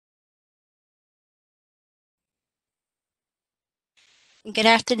Good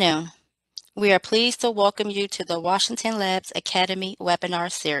afternoon. We are pleased to welcome you to the Washington Labs Academy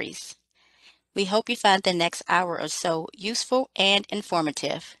webinar series. We hope you find the next hour or so useful and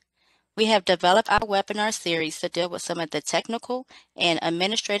informative. We have developed our webinar series to deal with some of the technical and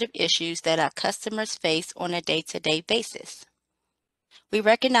administrative issues that our customers face on a day-to-day basis. We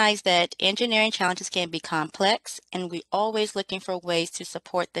recognize that engineering challenges can be complex, and we're always looking for ways to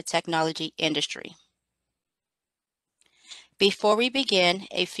support the technology industry. Before we begin,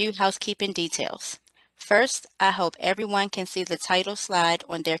 a few housekeeping details. First, I hope everyone can see the title slide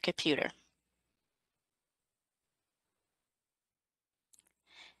on their computer.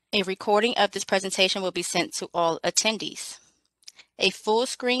 A recording of this presentation will be sent to all attendees. A full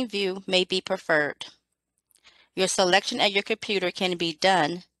screen view may be preferred. Your selection at your computer can be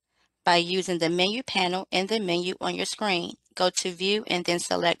done by using the menu panel in the menu on your screen. Go to View and then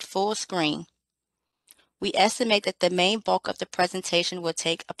select Full Screen. We estimate that the main bulk of the presentation will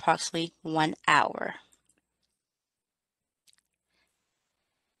take approximately 1 hour.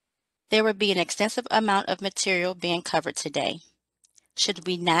 There will be an extensive amount of material being covered today. Should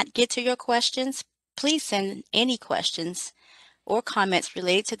we not get to your questions, please send any questions or comments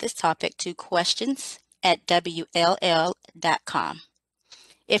related to this topic to questions@wll.com.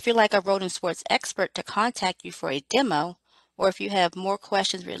 If you'd like a Rohde Schwarz expert to contact you for a demo, or if you have more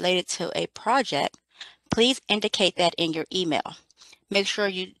questions related to a project, please indicate that in your email. Make sure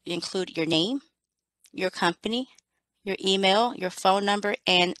you include your name, your company, your email, your phone number,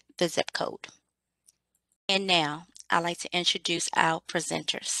 and the zip code. And now, I'd like to introduce our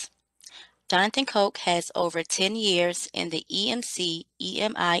presenters. Jonathan Koch has over 10 years in the EMC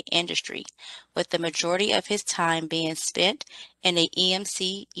EMI industry, with the majority of his time being spent in a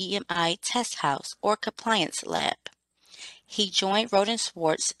EMC EMI test house or compliance lab. He joined Rohde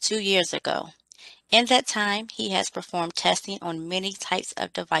Schwarz 2 years ago. In that time, he has performed testing on many types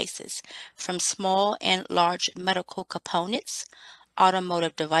of devices, from small and large medical components,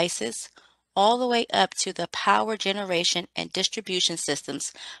 automotive devices, all the way up to the power generation and distribution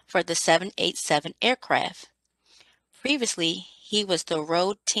systems for the 787 aircraft. Previously, he was the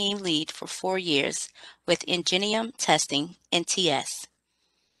road team lead for 4 years with Ingenium Testing and TS.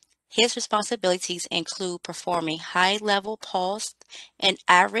 His responsibilities include performing high-level pulse and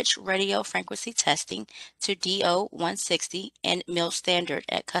average radio frequency testing to DO160 and MIL standard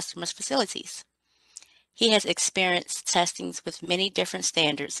at customers' facilities. He has experienced testings with many different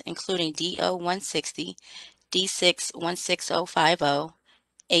standards, including DO160, D6 16050,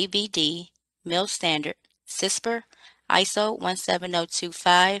 ABD, MIL standard, CISPR, ISO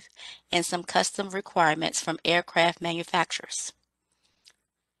 17025, and some custom requirements from aircraft manufacturers.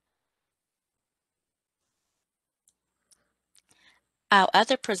 Our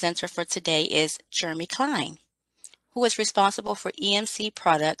other presenter for today is Jeremy Cline, who is responsible for EMC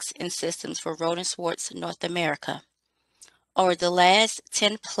products and systems for Rohde Schwarz North America. Over the last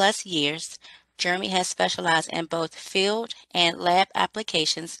 10 plus years, Jeremy has specialized in both field and lab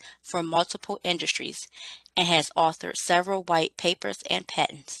applications for multiple industries and has authored several white papers and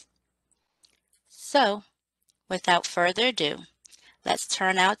patents. So, without further ado, let's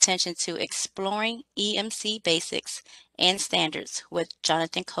turn our attention to exploring EMC basics and standards with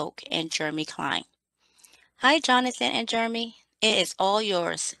Jonathan Koch and Jeremy Cline. Hi, Jonathan and Jeremy. It is all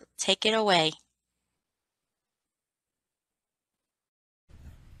yours. Take it away.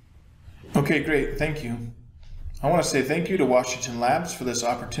 Okay, great. Thank you. I want to say thank you to Washington Labs for this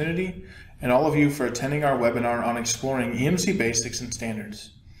opportunity and all of you for attending our webinar on exploring EMC basics and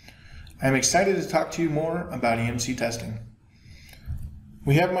standards. I am excited to talk to you more about EMC testing.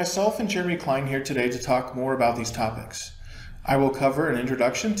 We have myself and Jeremy Cline here today to talk more about these topics. I will cover an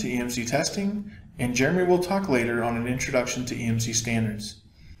introduction to EMC testing, and Jeremy will talk later on an introduction to EMC standards.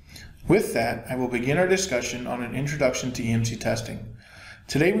 With that, I will begin our discussion on an introduction to EMC testing.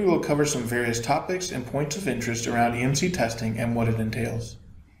 Today we will cover some various topics and points of interest around EMC testing and what it entails.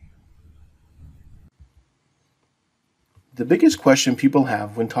 The biggest question people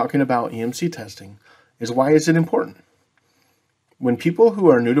have when talking about EMC testing is, why is it important? When people who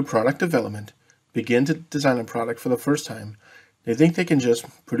are new to product development begin to design a product for the first time, they think they can just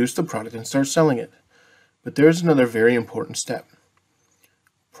produce the product and start selling it. But there is another very important step.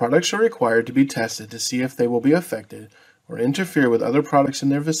 Products are required to be tested to see if they will be affected or interfere with other products in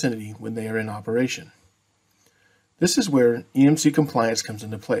their vicinity when they are in operation. This is where EMC compliance comes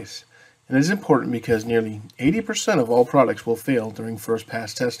into place, and it is important because nearly 80% of all products will fail during first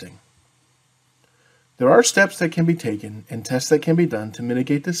pass testing. There are steps that can be taken and tests that can be done to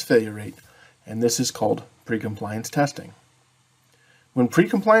mitigate this failure rate, and this is called pre-compliance testing. When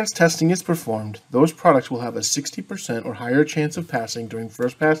pre-compliance testing is performed, those products will have a 60% or higher chance of passing during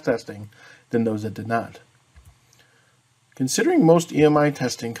first pass testing than those that did not. Considering most EMI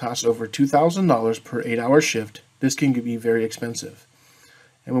testing costs over $2,000 per 8-hour shift, this can be very expensive.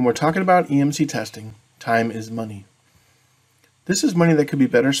 And when we're talking about EMC testing, time is money. This is money that could be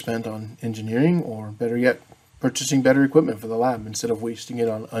better spent on engineering, or better yet, purchasing better equipment for the lab instead of wasting it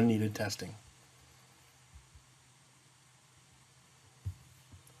on unneeded testing.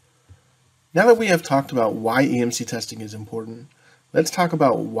 Now that we have talked about why EMC testing is important, let's talk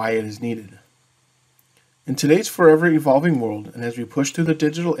about why it is needed. In today's forever evolving world, and as we push through the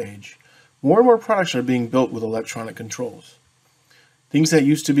digital age, more and more products are being built with electronic controls. Things that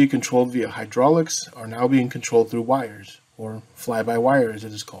used to be controlled via hydraulics are now being controlled through wires, or fly-by-wire as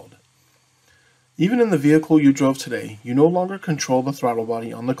it is called. Even in the vehicle you drove today, you no longer control the throttle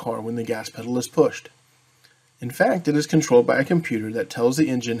body on the car when the gas pedal is pushed. In fact, it is controlled by a computer that tells the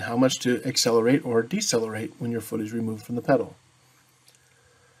engine how much to accelerate or decelerate when your foot is removed from the pedal.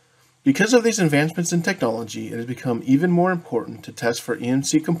 Because of these advancements in technology, it has become even more important to test for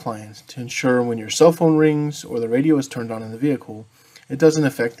EMC compliance to ensure when your cell phone rings or the radio is turned on in the vehicle, it doesn't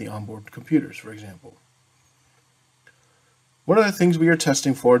affect the onboard computers, for example. One of the things we are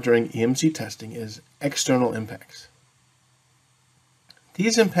testing for during EMC testing is external impacts.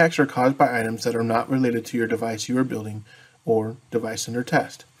 These impacts are caused by items that are not related to your device you are building or device under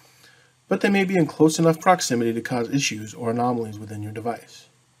test, but they may be in close enough proximity to cause issues or anomalies within your device.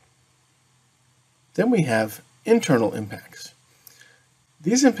 Then we have internal impacts.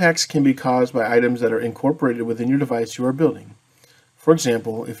 These impacts can be caused by items that are incorporated within your device you are building. For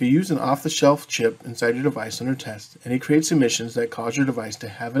example, if you use an off-the-shelf chip inside your device under test and it creates emissions that cause your device to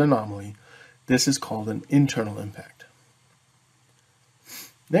have an anomaly, this is called an internal impact.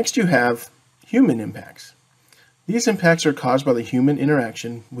 Next you have human impacts. These impacts are caused by the human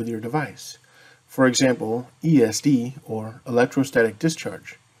interaction with your device. For example, ESD, or electrostatic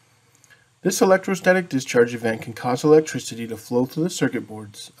discharge. This electrostatic discharge event can cause electricity to flow through the circuit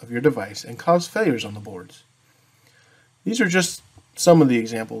boards of your device and cause failures on the boards. These are just some of the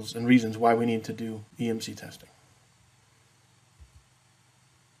examples and reasons why we need to do EMC testing.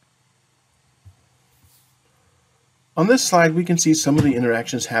 On this slide, we can see some of the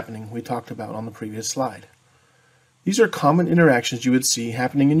interactions happening we talked about on the previous slide. These are common interactions you would see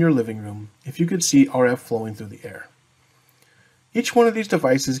happening in your living room if you could see RF flowing through the air. Each one of these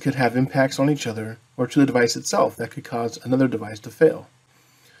devices could have impacts on each other or to the device itself that could cause another device to fail.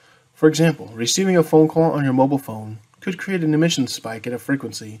 For example, receiving a phone call on your mobile phone could create an emission spike at a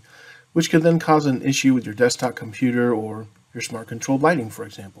frequency, which could then cause an issue with your desktop computer or your smart controlled lighting, for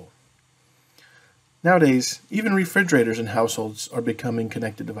example. Nowadays, even refrigerators in households are becoming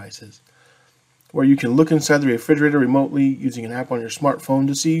connected devices, where you can look inside the refrigerator remotely using an app on your smartphone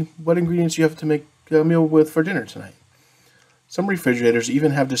to see what ingredients you have to make a meal with for dinner tonight. Some refrigerators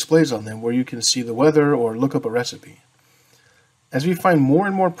even have displays on them where you can see the weather or look up a recipe. As we find more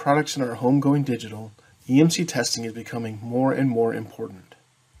and more products in our home going digital, EMC testing is becoming more and more important.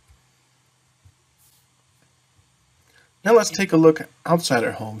 Now let's take a look outside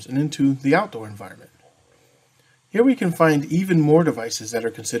our homes and into the outdoor environment. Here we can find even more devices that are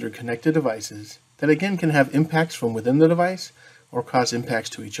considered connected devices that again can have impacts from within the device or cause impacts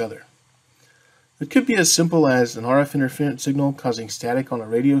to each other. It could be as simple as an RF interference signal causing static on a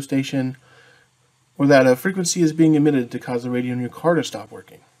radio station, or that a frequency is being emitted to cause the radio in your car to stop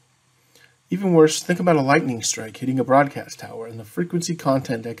working. Even worse, think about a lightning strike hitting a broadcast tower and the frequency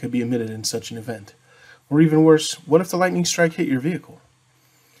content that could be emitted in such an event. Or even worse, what if the lightning strike hit your vehicle?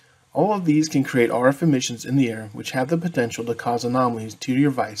 All of these can create RF emissions in the air which have the potential to cause anomalies to your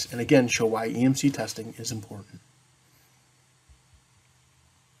device and again show why EMC testing is important.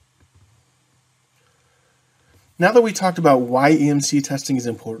 Now that we talked about why EMC testing is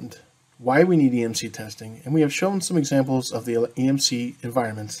important, why we need EMC testing, and we have shown some examples of the EMC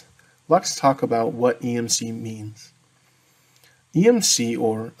environments, let's talk about what EMC means. EMC,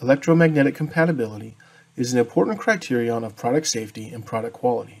 or electromagnetic compatibility, is an important criterion of product safety and product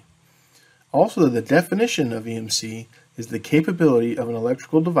quality. Also, the definition of EMC is the capability of an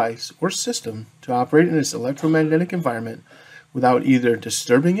electrical device or system to operate in its electromagnetic environment without either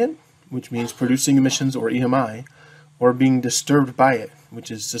disturbing it, which means producing emissions or EMI, or being disturbed by it, which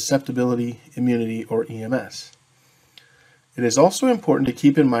is susceptibility, immunity, or EMS. It is also important to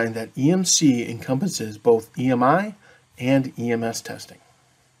keep in mind that EMC encompasses both EMI and EMS testing.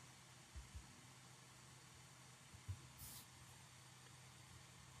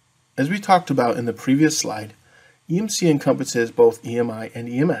 As we talked about in the previous slide, EMC encompasses both EMI and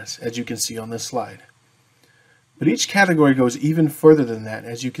EMS, as you can see on this slide. But each category goes even further than that,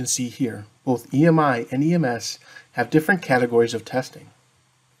 as you can see here. Both EMI and EMS have different categories of testing.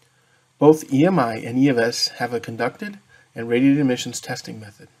 Both EMI and EMS have a conducted and radiated emissions testing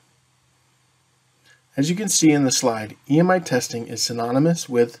method. As you can see in the slide, EMI testing is synonymous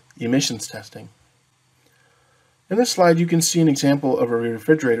with emissions testing. In this slide, you can see an example of a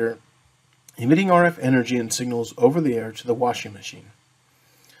refrigerator emitting RF energy and signals over the air to the washing machine.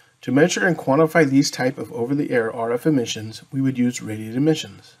 To measure and quantify these type of over-the-air RF emissions, we would use radiated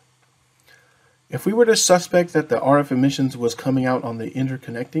emissions. If we were to suspect that the RF emissions was coming out on the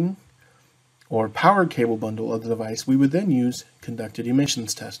interconnecting or power cable bundle of the device, we would then use conducted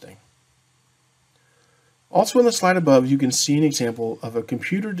emissions testing. Also in the slide above, you can see an example of a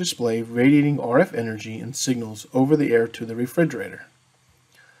computer display radiating RF energy and signals over the air to the refrigerator.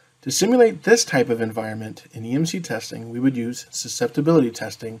 To simulate this type of environment in EMC testing, we would use susceptibility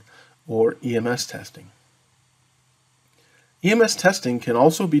testing or EMS testing. EMS testing can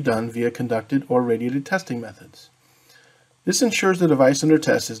also be done via conducted or radiated testing methods. This ensures the device under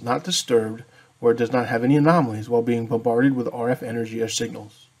test is not disturbed or does not have any anomalies while being bombarded with RF energy or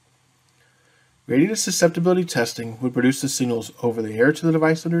signals. Radiated susceptibility testing would produce the signals over the air to the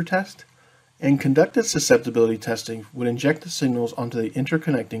device under test, and conducted susceptibility testing would inject the signals onto the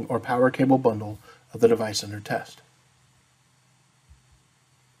interconnecting or power cable bundle of the device under test.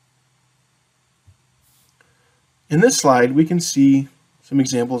 In this slide, we can see some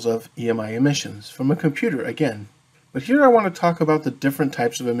examples of EMI emissions from a computer again, but here I want to talk about the different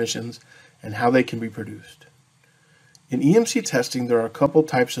types of emissions and how they can be produced. In EMC testing, there are a couple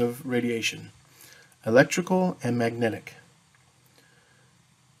types of radiation, electrical and magnetic,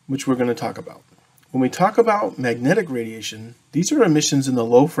 which we're going to talk about. When we talk about magnetic radiation, these are emissions in the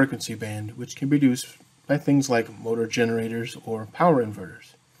low frequency band, which can be produced by things like motor generators or power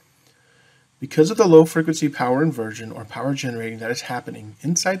inverters. Because of the low frequency power inversion or power generating that is happening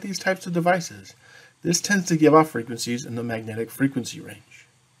inside these types of devices, this tends to give off frequencies in the magnetic frequency range.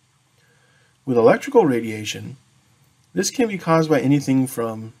 With electrical radiation, this can be caused by anything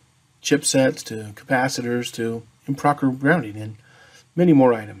from chipsets to capacitors to improper grounding and many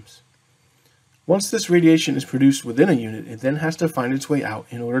more items. Once this radiation is produced within a unit, it then has to find its way out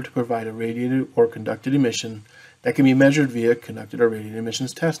in order to provide a radiated or conducted emission that can be measured via conducted or radiated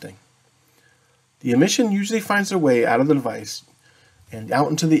emissions testing. The emission usually finds their way out of the device and out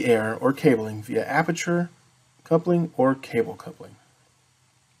into the air or cabling via aperture coupling or cable coupling.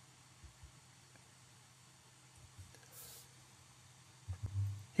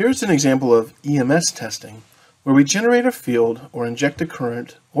 Here's an example of EMS testing, where we generate a field or inject a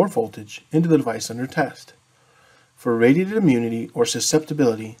current or voltage into the device under test. For radiated immunity or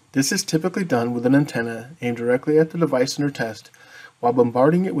susceptibility, this is typically done with an antenna aimed directly at the device under test while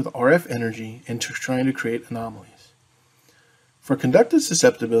bombarding it with RF energy and trying to create anomalies. For conducted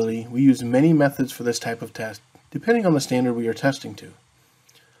susceptibility, we use many methods for this type of test, depending on the standard we are testing to.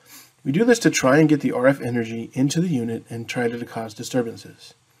 We do this to try and get the RF energy into the unit and try to cause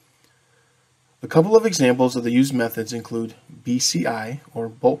disturbances. A couple of examples of the used methods include BCI, or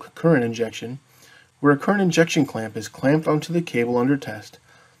bulk current injection, where a current injection clamp is clamped onto the cable under test,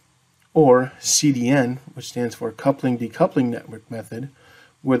 or CDN, which stands for coupling decoupling network method,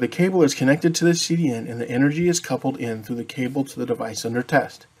 where the cable is connected to the CDN and the energy is coupled in through the cable to the device under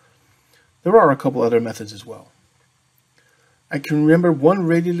test. There are a couple other methods as well. I can remember one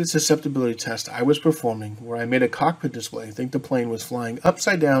radiated susceptibility test I was performing where I made a cockpit display think the plane was flying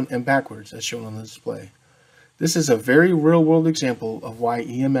upside down and backwards as shown on the display. This is a very real-world example of why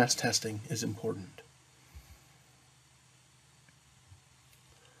EMS testing is important.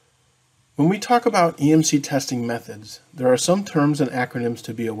 When we talk about EMC testing methods, there are some terms and acronyms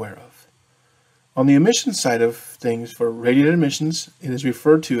to be aware of. On the emissions side of things, for radiated emissions, it is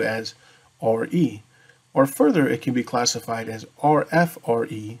referred to as RE, or further it can be classified as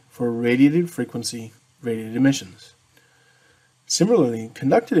RFRE for radiated frequency radiated emissions. Similarly,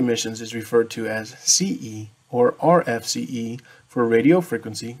 conducted emissions is referred to as CE or RFCE for radio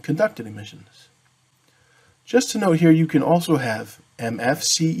frequency conducted emissions. Just to note here, you can also have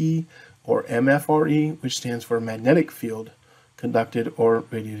MFCE or MFRE, which stands for magnetic field conducted or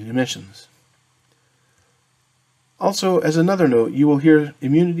radiated emissions. Also, as another note, you will hear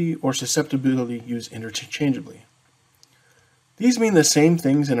immunity or susceptibility used interchangeably. These mean the same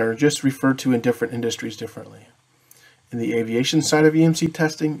things and are just referred to in different industries differently. In the aviation side of EMC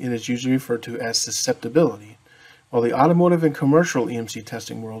testing, it is usually referred to as susceptibility, while the automotive and commercial EMC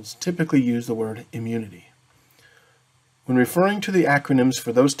testing worlds typically use the word immunity. When referring to the acronyms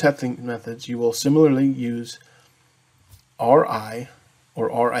for those testing methods, you will similarly use RI, or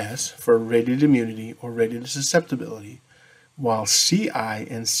RS, for radiated immunity or radiated susceptibility, while CI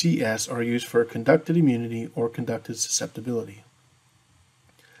and CS are used for conducted immunity or conducted susceptibility.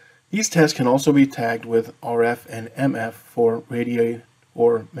 These tests can also be tagged with RF and MF for radio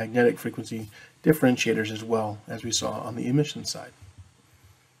or magnetic frequency differentiators as well, as we saw on the emission side.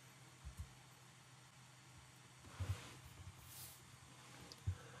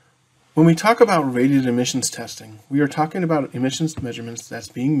 When we talk about radiated emissions testing, we are talking about emissions measurements that's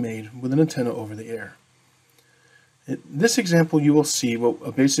being made with an antenna over the air. In this example, you will see what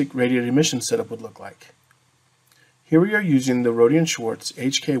a basic radiated emission setup would look like. Here we are using the Rohde Schwarz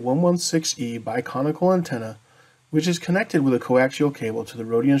HK116E biconical antenna, which is connected with a coaxial cable to the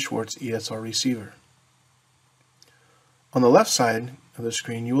Rohde Schwarz ESR receiver. On the left side of the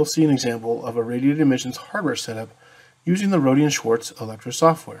screen, you will see an example of a radiated emissions hardware setup using the Rohde Schwarz Electra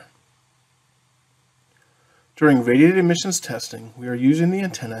software. During radiated emissions testing, we are using the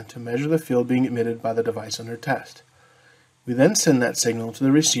antenna to measure the field being emitted by the device under test. We then send that signal to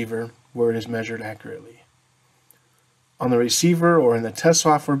the receiver where it is measured accurately. On the receiver or in the test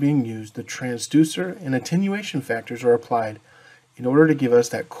software being used, the transducer and attenuation factors are applied in order to give us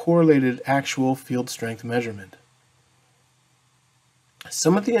that correlated actual field strength measurement.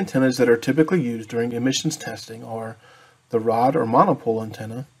 Some of the antennas that are typically used during emissions testing are the rod or monopole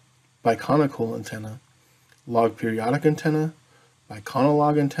antenna, biconical antenna, log periodic antenna,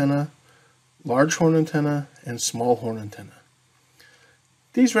 biconal antenna, large horn antenna, and small horn antenna.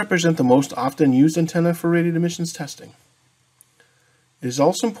 These represent the most often used antenna for radiated emissions testing. It is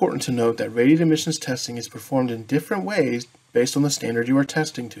also important to note that radiated emissions testing is performed in different ways based on the standard you are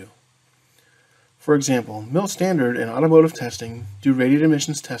testing to. For example, MIL standard and automotive testing do radiated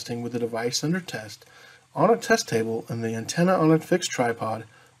emissions testing with the device under test on a test table and the antenna on a fixed tripod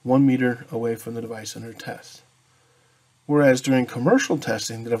 1 meter away from the device under test. Whereas during commercial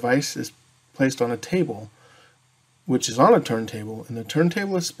testing, the device is placed on a table, which is on a turntable, and the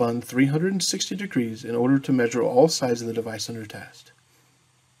turntable is spun 360 degrees in order to measure all sides of the device under test.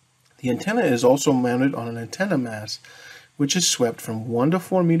 The antenna is also mounted on an antenna mast, which is swept from 1 to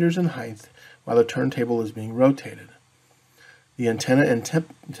 4 meters in height while the turntable is being rotated. The antenna and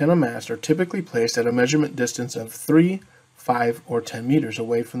antenna mast are typically placed at a measurement distance of 3, 5, or 10 meters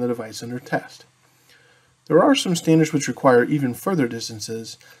away from the device under test. There are some standards which require even further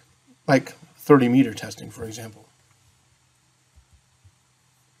distances, like 30-meter testing, for example.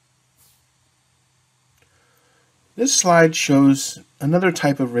 This slide shows another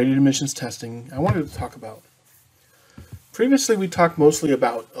type of radiated emissions testing I wanted to talk about. Previously, we talked mostly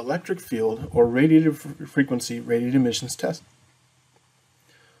about electric field or radiated frequency radiated emissions testing.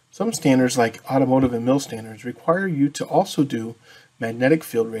 Some standards, like automotive and MIL standards, require you to also do magnetic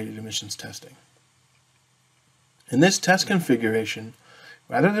field radiated emissions testing. In this test configuration,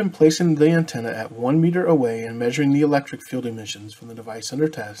 rather than placing the antenna at 1 meter away and measuring the electric field emissions from the device under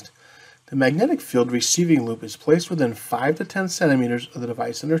test, the magnetic field receiving loop is placed within 5 to 10 centimeters of the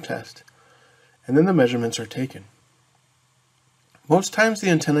device under test, and then the measurements are taken. Most times the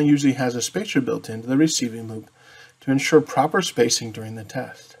antenna usually has a spacer built into the receiving loop to ensure proper spacing during the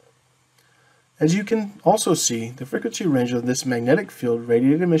test. As you can also see, the frequency range of this magnetic field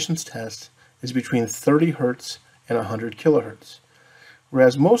radiated emissions test is between 30 Hz and 100 kHz,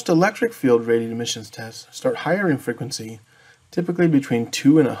 whereas most electric field radiated emissions tests start higher in frequency, typically between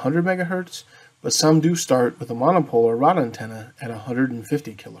 2 and 100 MHz, but some do start with a monopole or rod antenna at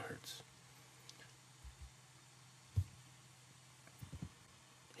 150 kHz.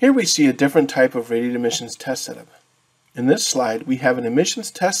 Here we see a different type of radiated emissions test setup. In this slide, we have an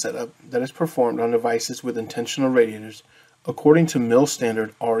emissions test setup that is performed on devices with intentional radiators according to MIL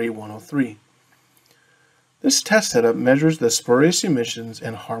standard RE103. This test setup measures the spurious emissions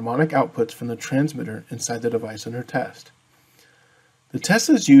and harmonic outputs from the transmitter inside the device under test. The test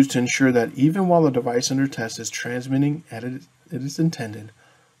is used to ensure that even while the device under test is transmitting as it is intended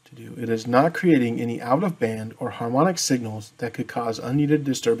to do, it is not creating any out-of-band or harmonic signals that could cause unneeded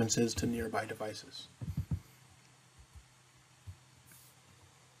disturbances to nearby devices.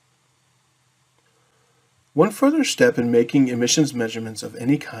 One further step in making emissions measurements of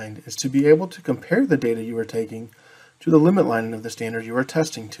any kind is to be able to compare the data you are taking to the limit line of the standard you are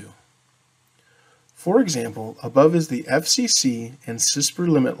testing to. For example, above is the FCC and CISPR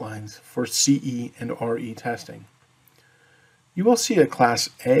limit lines for CE and RE testing. You will see a Class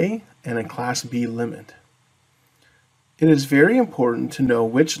A and a Class B limit. It is very important to know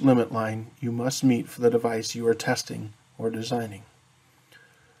which limit line you must meet for the device you are testing or designing.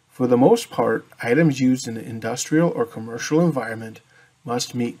 For the most part, items used in an industrial or commercial environment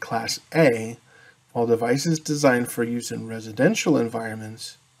must meet Class A while devices designed for use in residential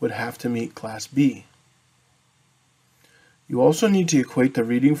environments would have to meet Class B. You also need to equate the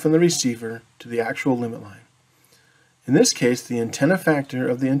reading from the receiver to the actual limit line. In this case, the antenna factor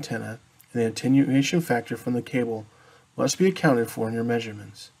of the antenna and the attenuation factor from the cable must be accounted for in your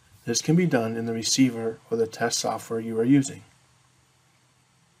measurements. This can be done in the receiver or the test software you are using.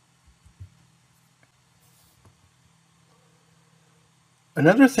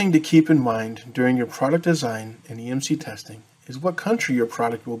 Another thing to keep in mind during your product design and EMC testing is what country your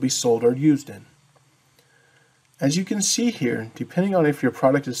product will be sold or used in. As you can see here, depending on if your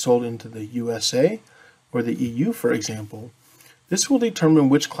product is sold into the USA or the EU, for example, this will determine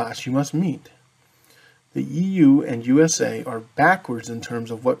which class you must meet. The EU and USA are backwards in terms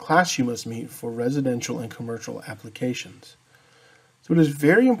of what class you must meet for residential and commercial applications. So it is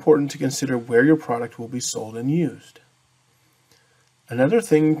very important to consider where your product will be sold and used. Another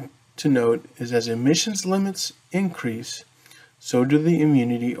thing to note is as emissions limits increase, so do the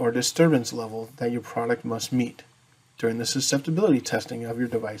immunity or disturbance level that your product must meet during the susceptibility testing of your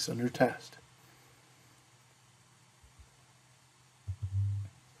device under test.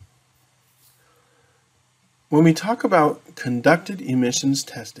 When we talk about conducted emissions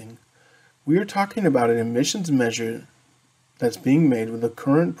testing, we are talking about an emissions measure that's being made with a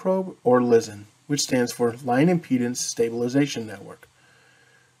current probe or LISN, which stands for Line Impedance Stabilization Network.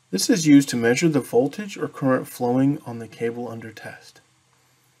 This is used to measure the voltage or current flowing on the cable under test.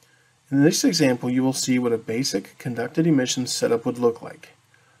 In this example, you will see what a basic conducted emissions setup would look like.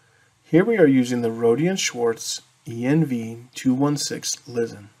 Here we are using the Rohde Schwarz ENV216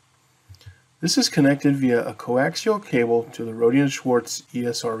 LISN. This is connected via a coaxial cable to the Rohde Schwarz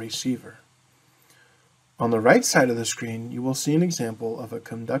ESR receiver. On the right side of the screen, you will see an example of a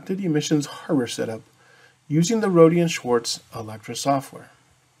conducted emissions hardware setup using the Rohde Schwarz Electra software.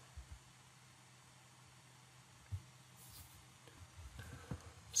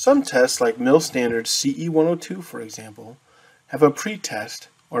 Some tests, like MIL standard CE102, for example, have a pre-test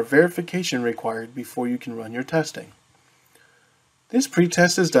or verification required before you can run your testing. This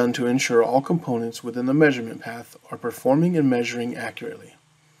pre-test is done to ensure all components within the measurement path are performing and measuring accurately.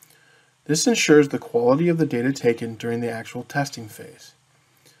 This ensures the quality of the data taken during the actual testing phase.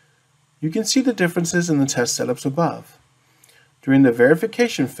 You can see the differences in the test setups above. During the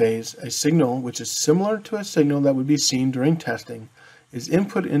verification phase, a signal which is similar to a signal that would be seen during testing is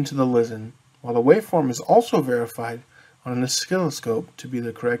input into the LISN, while the waveform is also verified on an oscilloscope to be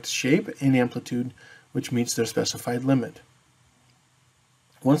the correct shape and amplitude which meets their specified limit.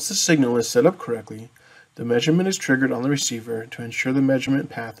 Once the signal is set up correctly, the measurement is triggered on the receiver to ensure the measurement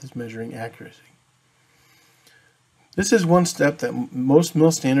path is measuring accuracy. This is one step that most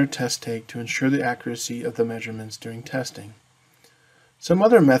MIL standard tests take to ensure the accuracy of the measurements during testing. Some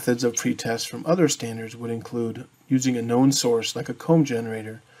other methods of pre-test from other standards would include using a known source like a comb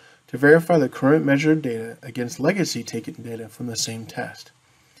generator to verify the current measured data against legacy taken data from the same test.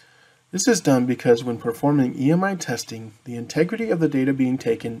 This is done because when performing EMI testing, the integrity of the data being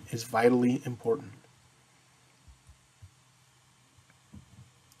taken is vitally important.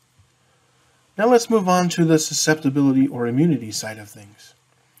 Now let's move on to the susceptibility or immunity side of things.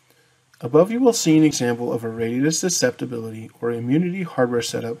 Above you will see an example of a radiated susceptibility or immunity hardware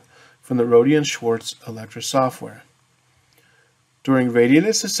setup from the Rohde Schwarz Electra software. During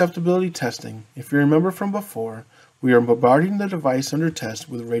radiated susceptibility testing, if you remember from before, we are bombarding the device under test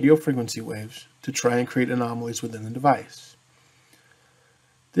with radio frequency waves to try and create anomalies within the device.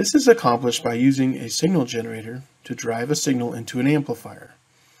 This is accomplished by using a signal generator to drive a signal into an amplifier.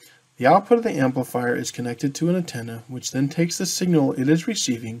 The output of the amplifier is connected to an antenna, which then takes the signal it is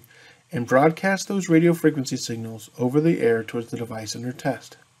receiving and broadcasts those radio frequency signals over the air towards the device under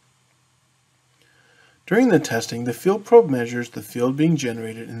test. During the testing, the field probe measures the field being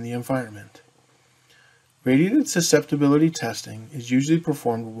generated in the environment. Radiated susceptibility testing is usually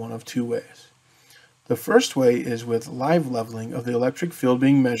performed one of two ways. The first way is with live leveling of the electric field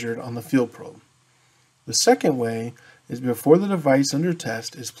being measured on the field probe. The second way is before the device under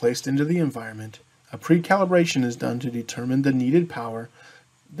test is placed into the environment, a pre-calibration is done to determine the needed power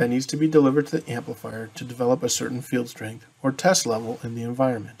that needs to be delivered to the amplifier to develop a certain field strength or test level in the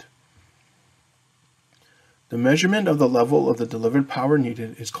environment. The measurement of the level of the delivered power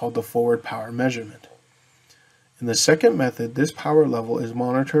needed is called the forward power measurement. In the second method, this power level is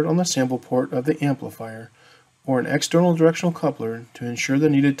monitored on the sample port of the amplifier or an external directional coupler to ensure the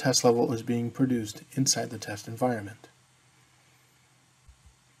needed test level is being produced inside the test environment.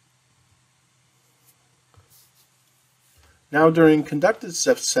 Now, during conducted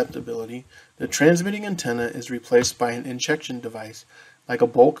susceptibility, the transmitting antenna is replaced by an injection device like a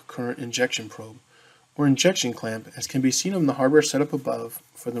bulk current injection probe, or injection clamp, as can be seen on the hardware setup above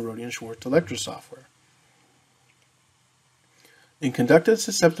for the Rohde Schwarz Electra software. In conducted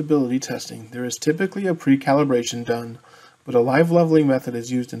susceptibility testing, there is typically a pre-calibration done, but a live leveling method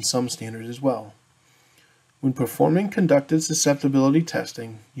is used in some standards as well. When performing conducted susceptibility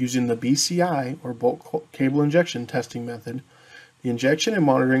testing using the BCI or bulk cable injection testing method, the injection and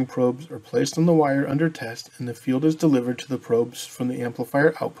monitoring probes are placed on the wire under test and the field is delivered to the probes from the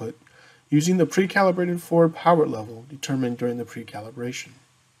amplifier output using the pre-calibrated forward power level determined during the pre-calibration.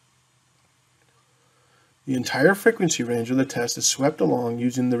 The entire frequency range of the test is swept along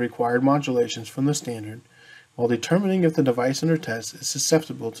using the required modulations from the standard, while determining if the device under test is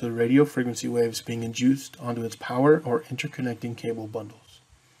susceptible to the radio frequency waves being induced onto its power or interconnecting cable bundles.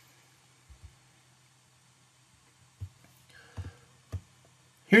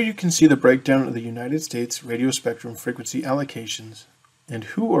 Here you can see the breakdown of the United States radio spectrum frequency allocations and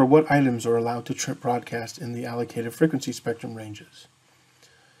who or what items are allowed to broadcast in the allocated frequency spectrum ranges.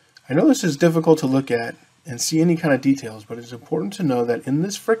 I know this is difficult to look at and see any kind of details, but it's important to know that in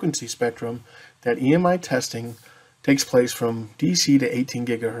this frequency spectrum that EMI testing takes place from DC to 18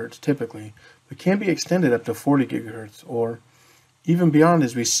 gigahertz typically, but can be extended up to 40 gigahertz or even beyond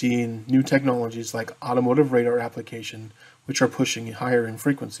as we see in new technologies like automotive radar application, which are pushing higher in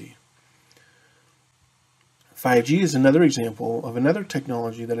frequency. 5G is another example of another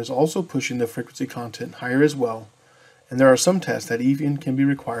technology that is also pushing the frequency content higher as well, and there are some tests that even can be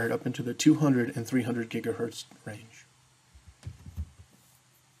required up into the 200 and 300 gigahertz range.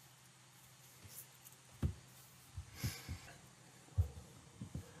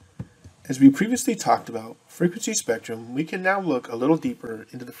 As we previously talked about frequency spectrum, we can now look a little deeper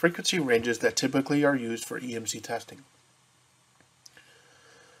into the frequency ranges that typically are used for EMC testing.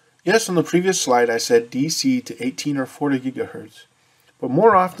 Yes, on the previous slide I said DC to 18 or 40 gigahertz, but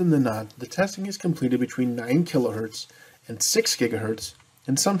more often than not, the testing is completed between 9 kilohertz and 6 gigahertz,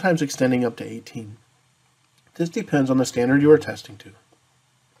 and sometimes extending up to 18. This depends on the standard you are testing to.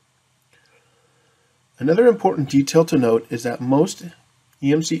 Another important detail to note is that most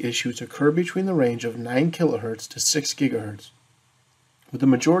EMC issues occur between the range of 9 kilohertz to 6 gigahertz, with the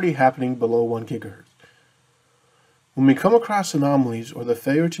majority happening below 1 gigahertz. When we come across anomalies or the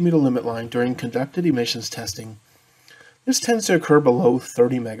failure to meet a limit line during conducted emissions testing, this tends to occur below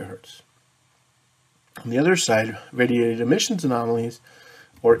 30 megahertz. On the other side, radiated emissions anomalies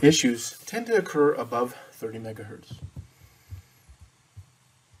or issues tend to occur above 30 megahertz.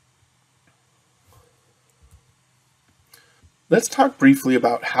 Let's talk briefly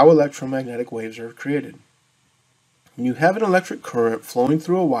about how electromagnetic waves are created. When you have an electric current flowing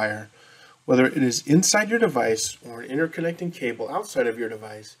through a wire, whether it is inside your device or an interconnecting cable outside of your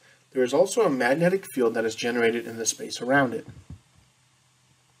device, there is also a magnetic field that is generated in the space around it.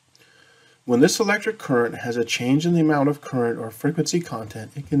 When this electric current has a change in the amount of current or frequency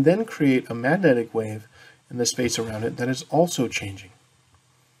content, it can then create a magnetic wave in the space around it that is also changing.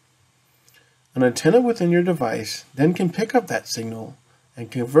 An antenna within your device then can pick up that signal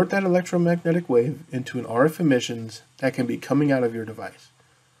and convert that electromagnetic wave into an RF emissions that can be coming out of your device.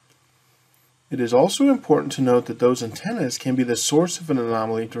 It is also important to note that those antennas can be the source of an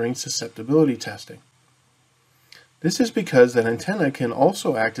anomaly during susceptibility testing. This is because that antenna can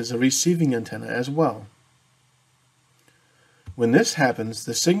also act as a receiving antenna as well. When this happens,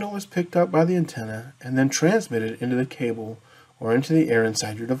 the signal is picked up by the antenna and then transmitted into the cable or into the air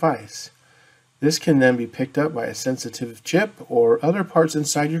inside your device. This can then be picked up by a sensitive chip or other parts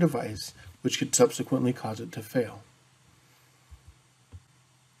inside your device, which could subsequently cause it to fail.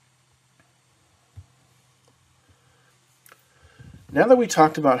 Now that we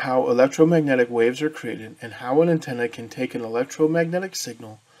talked about how electromagnetic waves are created and how an antenna can take an electromagnetic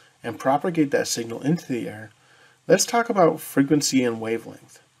signal and propagate that signal into the air, let's talk about frequency and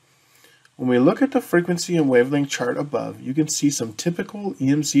wavelength. When we look at the frequency and wavelength chart above, you can see some typical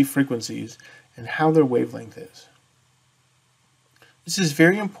EMC frequencies and how their wavelength is. This is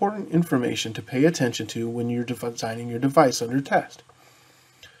very important information to pay attention to when you're designing your device under test.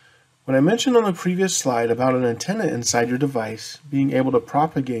 When I mentioned on the previous slide about an antenna inside your device being able to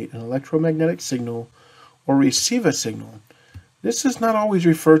propagate an electromagnetic signal or receive a signal, this does not always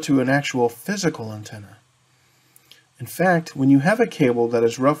refer to an actual physical antenna. In fact, when you have a cable that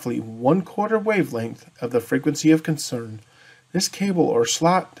is roughly 1/4 wavelength of the frequency of concern, this cable or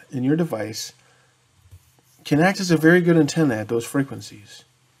slot in your device can act as a very good antenna at those frequencies.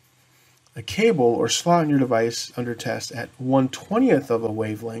 A cable or slot in your device under test at 1/20th of a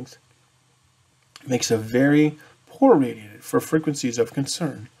wavelength makes a very poor radiator for frequencies of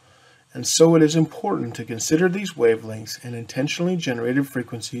concern, and so it is important to consider these wavelengths and intentionally generated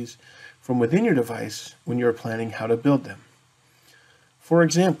frequencies from within your device when you are planning how to build them. For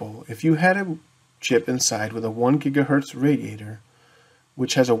example, if you had a chip inside with a 1 GHz radiator,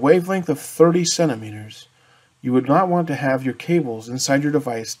 which has a wavelength of 30 centimeters, you would not want to have your cables inside your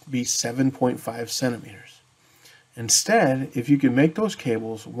device be 7.5 centimeters. Instead, if you can make those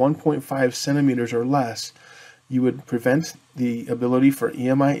cables 1.5 centimeters or less, you would prevent the ability for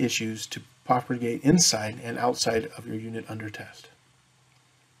EMI issues to propagate inside and outside of your unit under test.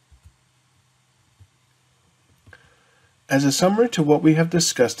 As a summary to what we have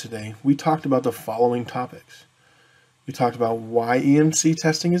discussed today, we talked about the following topics. We talked about why EMC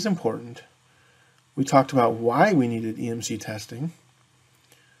testing is important. We talked about why we needed EMC testing.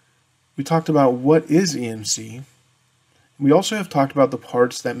 We talked about what is EMC. We also have talked about the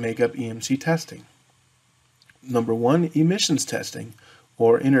parts that make up EMC testing. Number 1, emissions testing,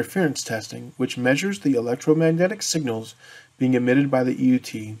 or interference testing, which measures the electromagnetic signals being emitted by the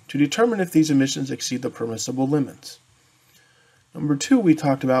EUT to determine if these emissions exceed the permissible limits. Number 2, we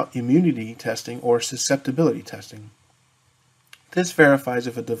talked about immunity testing or susceptibility testing. This verifies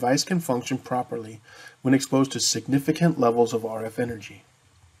if a device can function properly when exposed to significant levels of RF energy.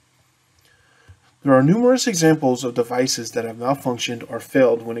 There are numerous examples of devices that have malfunctioned or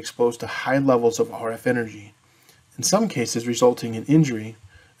failed when exposed to high levels of RF energy, in some cases resulting in injury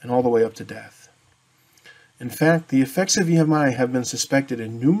and all the way up to death. In fact, the effects of EMI have been suspected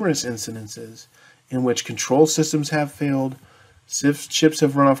in numerous incidences in which control systems have failed, ships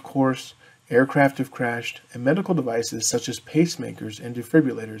have run off course, aircraft have crashed, and medical devices such as pacemakers and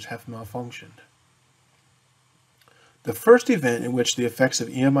defibrillators have malfunctioned. The first event in which the effects of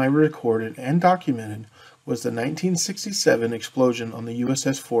EMI were recorded and documented was the 1967 explosion on the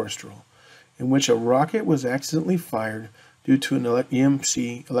USS Forrestal, in which a rocket was accidentally fired due to an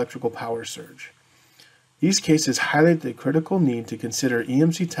EMC electrical power surge. These cases highlight the critical need to consider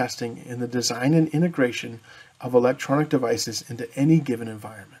EMC testing in the design and integration of electronic devices into any given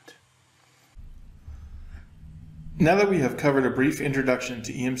environment. Now that we have covered a brief introduction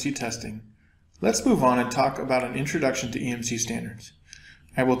to EMC testing, let's move on and talk about an introduction to EMC standards.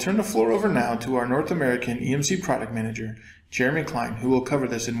 I will turn the floor over now to our North American EMC product manager, Jeremy Cline, who will cover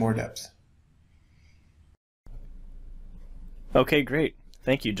this in more depth. Okay, great.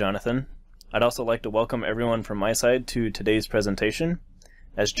 Thank you, Jonathan. I'd also like to welcome everyone from my side to today's presentation.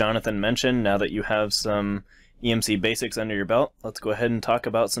 As Jonathan mentioned, now that you have some EMC basics under your belt, let's go ahead and talk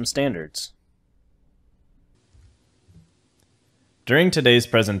about some standards. During today's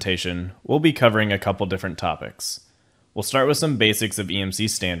presentation, we'll be covering a couple different topics. We'll start with some basics of EMC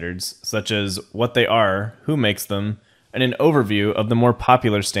standards, such as what they are, who makes them, and an overview of the more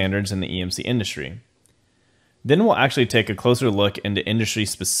popular standards in the EMC industry. Then we'll actually take a closer look into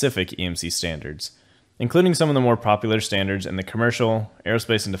industry-specific EMC standards, including some of the more popular standards in the commercial,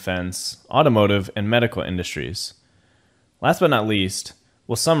 aerospace and defense, automotive, and medical industries. Last but not least,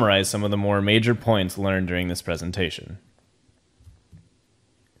 we'll summarize some of the more major points learned during this presentation.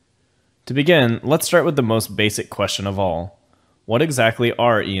 To begin, let's start with the most basic question of all. What exactly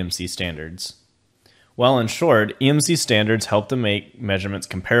are EMC standards? Well, in short, EMC standards help to make measurements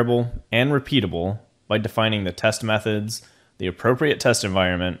comparable and repeatable by defining the test methods, the appropriate test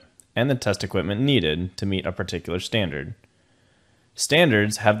environment, and the test equipment needed to meet a particular standard.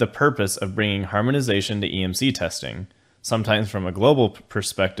 Standards have the purpose of bringing harmonization to EMC testing, sometimes from a global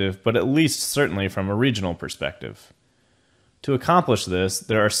perspective, but at least certainly from a regional perspective. To accomplish this,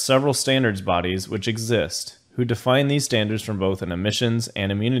 there are several standards bodies which exist, who define these standards from both an emissions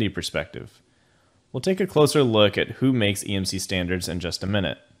and immunity perspective. We'll take a closer look at who makes EMC standards in just a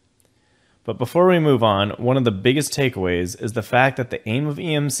minute. But before we move on, one of the biggest takeaways is the fact that the aim of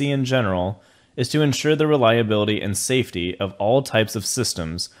EMC in general is to ensure the reliability and safety of all types of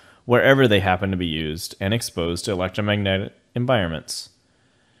systems wherever they happen to be used and exposed to electromagnetic environments.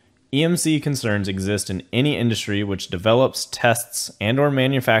 EMC concerns exist in any industry which develops, tests, and/or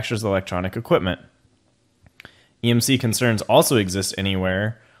manufactures electronic equipment. EMC concerns also exist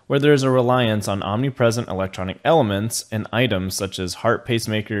anywhere where there is a reliance on omnipresent electronic elements and items such as heart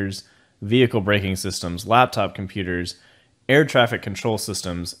pacemakers, vehicle braking systems, laptop computers, air traffic control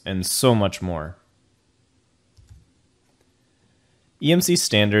systems, and so much more. EMC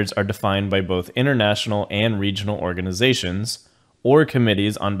standards are defined by both international and regional organizations or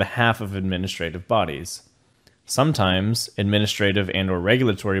committees on behalf of administrative bodies. Sometimes, administrative and/or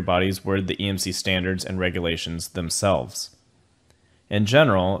regulatory bodies word the EMC standards and regulations themselves. In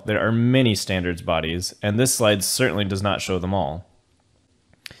general, there are many standards bodies, and this slide certainly does not show them all.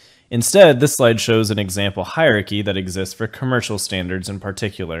 Instead, this slide shows an example hierarchy that exists for commercial standards in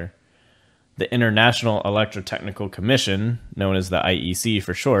particular, The International Electrotechnical Commission, known as the IEC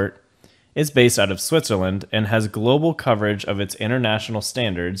for short, is based out of Switzerland and has global coverage of its international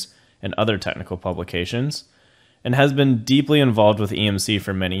standards and other technical publications, and has been deeply involved with EMC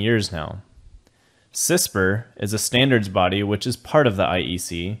for many years now. CISPR is a standards body which is part of the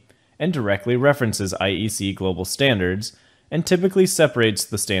IEC and directly references IEC global standards and typically separates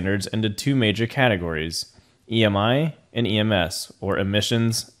the standards into two major categories, EMI and EMS, or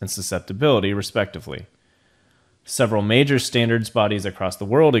emissions and susceptibility, respectively. Several major standards bodies across the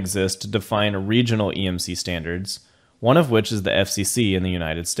world exist to define regional EMC standards, one of which is the FCC in the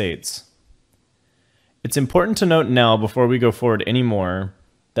United States. It's important to note now, before we go forward anymore,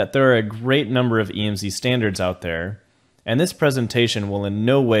 that there are a great number of EMC standards out there, and this presentation will in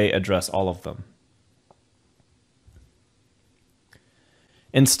no way address all of them.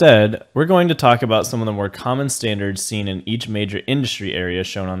 Instead, we're going to talk about some of the more common standards seen in each major industry area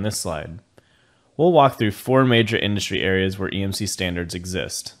shown on this slide. We'll walk through 4 major industry areas where EMC standards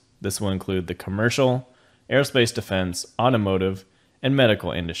exist. This will include the commercial, aerospace defense, automotive, and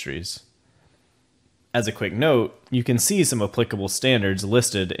medical industries. As a quick note, you can see some applicable standards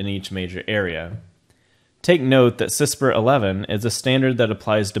listed in each major area. Take note that CISPR 11 is a standard that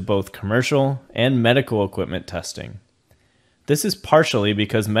applies to both commercial and medical equipment testing. This is partially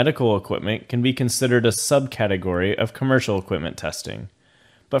because medical equipment can be considered a subcategory of commercial equipment testing.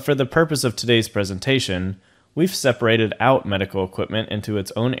 But for the purpose of today's presentation, we've separated out medical equipment into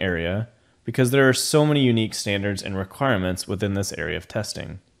its own area because there are so many unique standards and requirements within this area of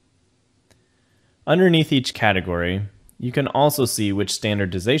testing. Underneath each category, you can also see which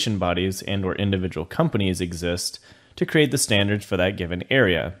standardization bodies and/or individual companies exist to create the standards for that given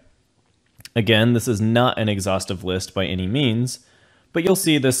area. Again, this is not an exhaustive list by any means, but you'll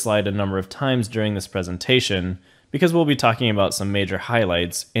see this slide a number of times during this presentation because we'll be talking about some major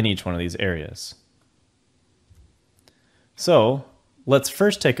highlights in each one of these areas. So, let's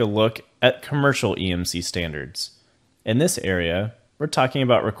first take a look at commercial EMC standards. In this area, we're talking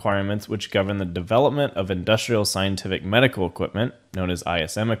about requirements which govern the development of industrial scientific medical equipment, known as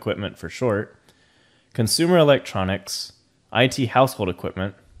ISM equipment for short, consumer electronics, IT household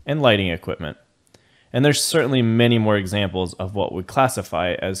equipment, and lighting equipment. And there's certainly many more examples of what we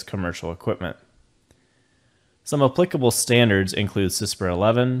classify as commercial equipment. Some applicable standards include CISPR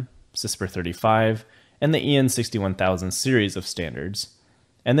 11, CISPR 35, and the EN 61000 series of standards.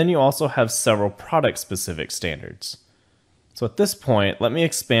 And then you also have several product-specific standards. So at this point, let me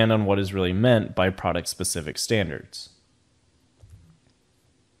expand on what is really meant by product-specific standards.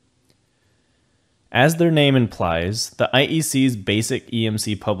 As their name implies, the IEC's basic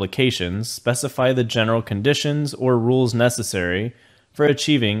EMC publications specify the general conditions or rules necessary for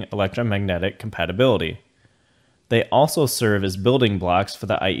achieving electromagnetic compatibility. They also serve as building blocks for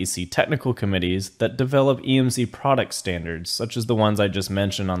the IEC technical committees that develop EMC product standards, such as the ones I just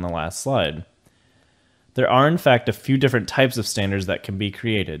mentioned on the last slide. There are in fact a few different types of standards that can be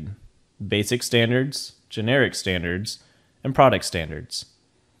created: basic standards, generic standards, and product standards.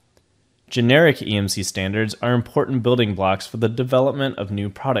 Generic EMC standards are important building blocks for the development of new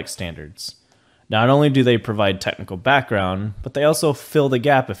product standards. Not only do they provide technical background, but they also fill the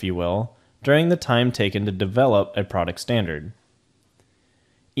gap, if you will, during the time taken to develop a product standard.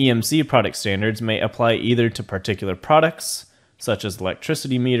 EMC product standards may apply either to particular products, such as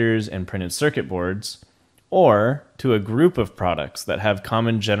electricity meters and printed circuit boards, or to a group of products that have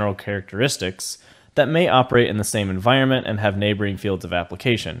common general characteristics that may operate in the same environment and have neighboring fields of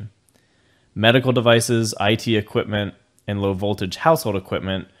application. Medical devices, IT equipment, and low-voltage household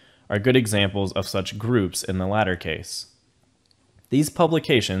equipment are good examples of such groups in the latter case. These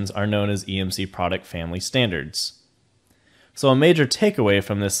publications are known as EMC product family standards. So a major takeaway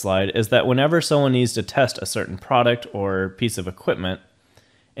from this slide is that whenever someone needs to test a certain product or piece of equipment,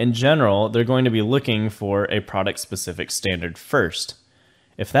 in general, they're going to be looking for a product-specific standard first.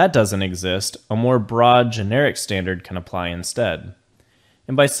 If that doesn't exist, a more broad generic standard can apply instead.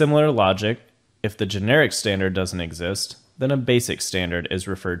 And by similar logic, if the generic standard doesn't exist, then a basic standard is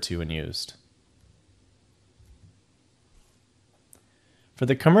referred to and used. For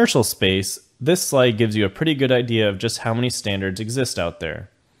the commercial space, this slide gives you a pretty good idea of just how many standards exist out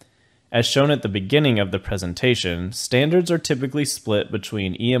there. As shown at the beginning of the presentation, standards are typically split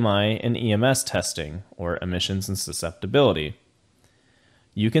between EMI and EMS testing, or emissions and susceptibility.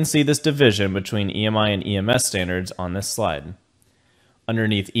 You can see this division between EMI and EMS standards on this slide.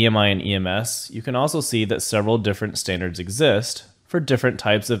 Underneath EMI and EMS, you can also see that several different standards exist for different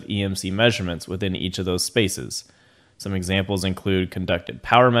types of EMC measurements within each of those spaces. Some examples include conducted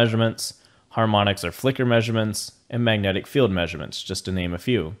power measurements, harmonics or flicker measurements, and magnetic field measurements, just to name a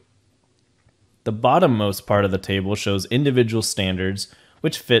few. The bottommost part of the table shows individual standards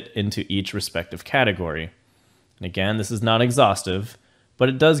which fit into each respective category. And again, this is not exhaustive, but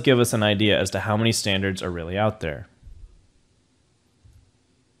it does give us an idea as to how many standards are really out there.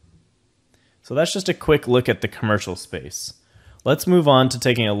 So that's just a quick look at the commercial space. Let's move on to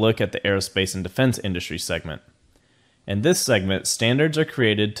taking a look at the aerospace and defense industry segment. In this segment, standards are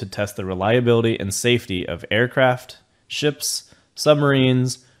created to test the reliability and safety of aircraft, ships,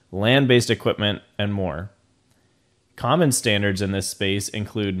 submarines, land-based equipment, and more. Common standards in this space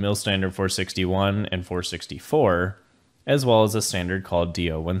include MIL Standard 461 and 464, as well as a standard called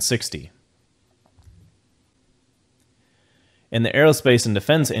DO160. In the aerospace and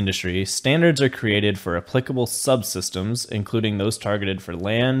defense industry, standards are created for applicable subsystems, including those targeted for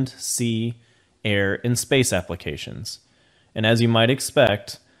land, sea, air, and space applications. And as you might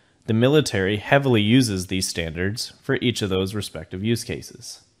expect, the military heavily uses these standards for each of those respective use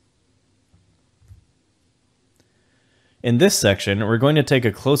cases. In this section, we're going to take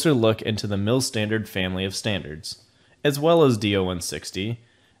a closer look into the MIL Standard family of standards, as well as DO160,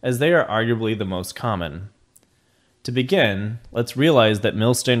 as they are arguably the most common. To begin, let's realize that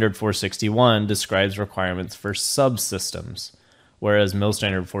MIL Standard 461 describes requirements for subsystems, whereas MIL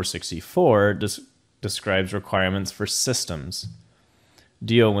Standard 464 describes requirements for systems.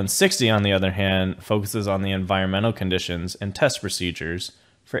 DO160, on the other hand, focuses on the environmental conditions and test procedures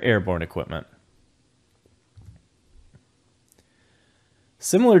for airborne equipment.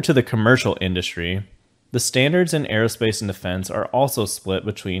 Similar to the commercial industry, the standards in aerospace and defense are also split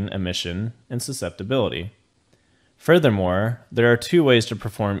between emission and susceptibility. Furthermore, there are two ways to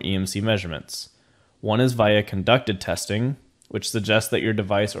perform EMC measurements. One is via conducted testing, which suggests that your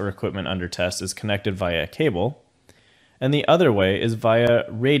device or equipment under test is connected via a cable, and the other way is via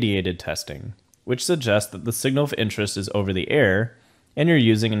radiated testing, which suggests that the signal of interest is over the air and you're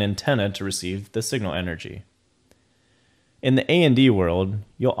using an antenna to receive the signal energy. In the A&D world,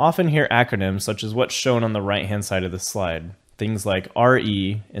 you'll often hear acronyms such as what's shown on the right-hand side of the slide, things like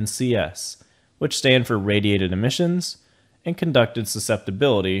RE and CS, which stand for radiated emissions and conducted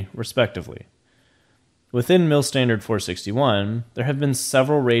susceptibility, respectively. Within MIL Standard 461, there have been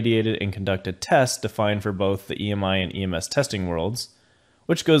several radiated and conducted tests defined for both the EMI and EMS testing worlds,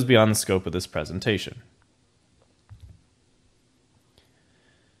 which goes beyond the scope of this presentation.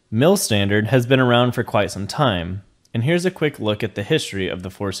 MIL Standard has been around for quite some time, and here's a quick look at the history of the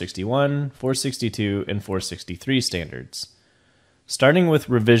 461, 462, and 463 standards. Starting with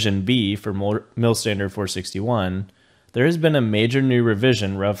Revision B for MIL Standard 461, there has been a major new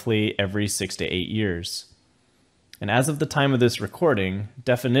revision roughly every 6 to 8 years. And as of the time of this recording,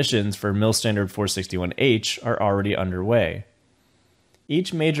 definitions for MIL Standard 461H are already underway.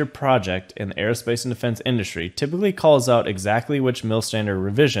 Each major project in the aerospace and defense industry typically calls out exactly which MIL Standard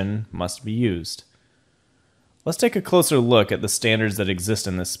revision must be used. Let's take a closer look at the standards that exist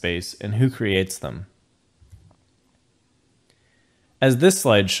in this space and who creates them. As this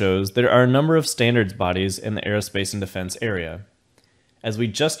slide shows, there are a number of standards bodies in the aerospace and defense area. As we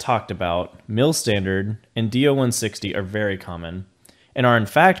just talked about, MIL Standard and DO160 are very common, and are in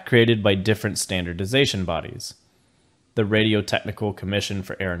fact created by different standardization bodies. The Radio Technical Commission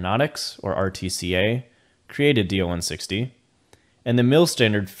for Aeronautics, or RTCA, created DO160, and the MIL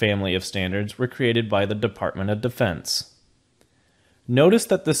Standard family of standards were created by the Department of Defense. Notice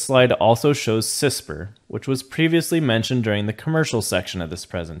that this slide also shows CISPR, which was previously mentioned during the commercial section of this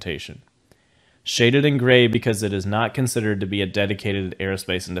presentation. Shaded in gray because it is not considered to be a dedicated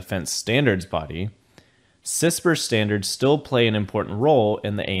aerospace and defense standards body, CISPR standards still play an important role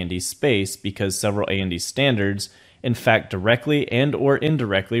in the A&D space because several A&D standards in fact directly and or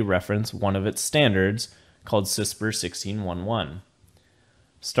indirectly reference one of its standards called CISPR 1611.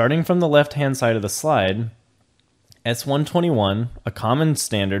 Starting from the left-hand side of the slide, S121, a common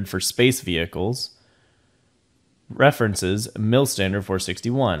standard for space vehicles, references MIL Standard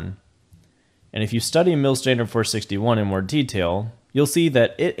 461. And if you study MIL Standard 461 in more detail, you'll see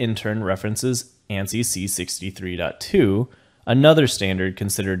that it in turn references ANSI C63.2, another standard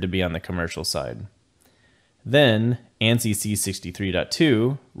considered to be on the commercial side. Then, ANSI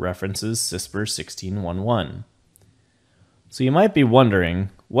C63.2 references CISPR 1611. So you might be wondering,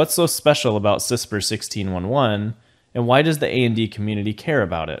 what's so special about CISPR 1611, and why does the A&D community care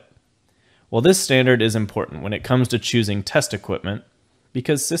about it? Well, this standard is important when it comes to choosing test equipment,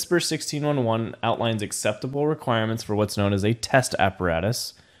 because CISPR 1611 outlines acceptable requirements for what's known as a test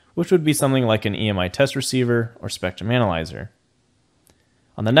apparatus, which would be something like an EMI test receiver or spectrum analyzer.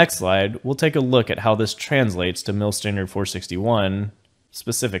 On the next slide, we'll take a look at how this translates to MIL Standard 461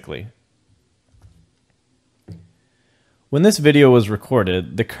 specifically. When this video was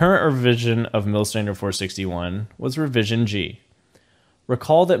recorded, the current revision of MIL Standard 461 was revision G.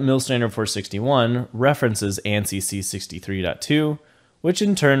 Recall that MIL Standard 461 references ANSI C63.2, which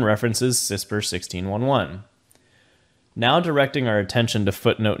in turn references CISPR 1611. Now directing our attention to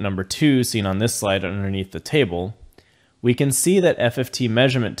footnote number 2 seen on this slide underneath the table, we can see that FFT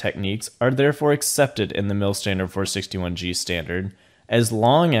measurement techniques are therefore accepted in the MIL Standard 461G standard as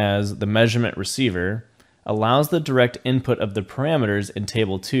long as the measurement receiver allows the direct input of the parameters in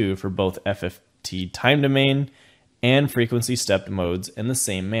Table 2 for both FFT time domain and frequency stepped modes in the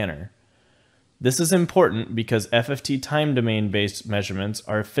same manner. This is important because FFT time domain based measurements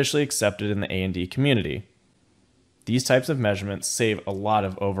are officially accepted in the A&D community. These types of measurements save a lot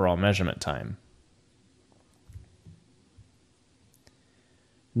of overall measurement time.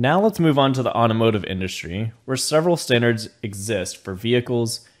 Now let's move on to the automotive industry, where several standards exist for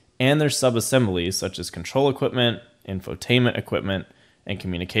vehicles and their subassemblies such as control equipment, infotainment equipment, and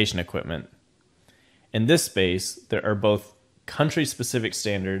communication equipment. In this space, there are both country-specific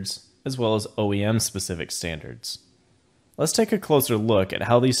standards as well as OEM-specific standards. Let's take a closer look at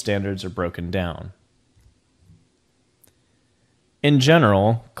how these standards are broken down. In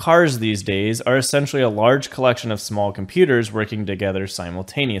general, cars these days are essentially a large collection of small computers working together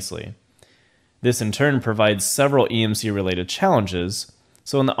simultaneously. This in turn provides several EMC-related challenges,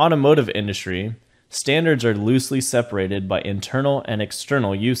 so in the automotive industry, standards are loosely separated by internal and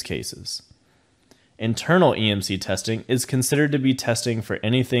external use cases. Internal EMC testing is considered to be testing for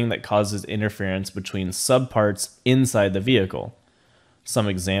anything that causes interference between subparts inside the vehicle. Some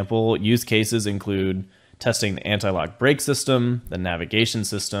example use cases include testing the anti-lock brake system, the navigation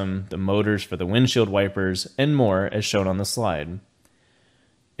system, the motors for the windshield wipers, and more as shown on the slide.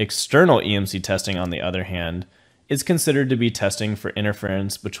 External EMC testing, on the other hand, is considered to be testing for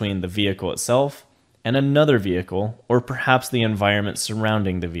interference between the vehicle itself and another vehicle, or perhaps the environment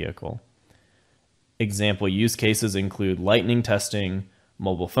surrounding the vehicle. Example use cases include lightning testing,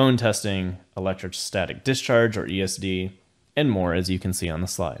 mobile phone testing, electrostatic discharge or ESD, and more as you can see on the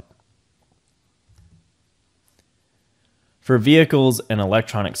slide. For vehicles and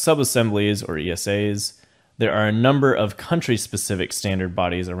electronic subassemblies or ESAs, there are a number of country-specific standard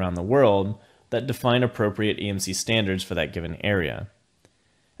bodies around the world that define appropriate EMC standards for that given area.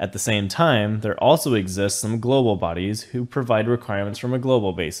 At the same time, there also exists some global bodies who provide requirements from a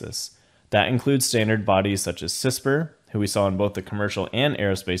global basis. That includes standard bodies such as CISPR, who we saw in both the commercial and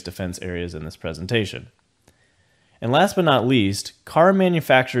aerospace defense areas in this presentation. And last but not least, car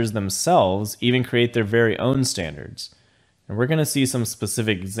manufacturers themselves even create their very own standards. And we're going to see some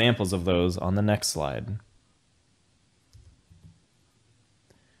specific examples of those on the next slide.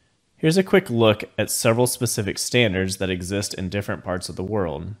 Here's a quick look at several specific standards that exist in different parts of the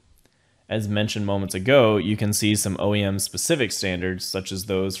world. As mentioned moments ago, you can see some OEM-specific standards such as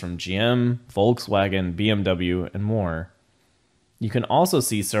those from GM, Volkswagen, BMW, and more. You can also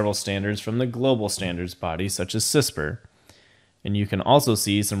see several standards from the global standards body such as CISPR. And you can also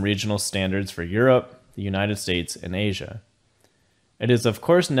see some regional standards for Europe, the United States, and Asia. It is of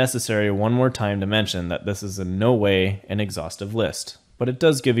course necessary one more time to mention that this is in no way an exhaustive list, but it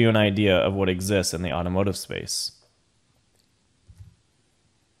does give you an idea of what exists in the automotive space.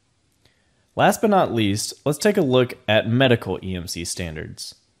 Last but not least, let's take a look at medical EMC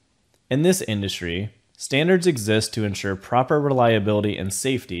standards. In this industry, standards exist to ensure proper reliability and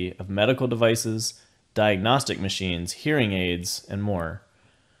safety of medical devices, diagnostic machines, hearing aids, and more.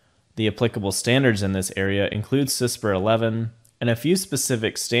 The applicable standards in this area include CISPR 11 and a few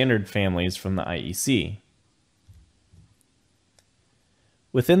specific standard families from the IEC.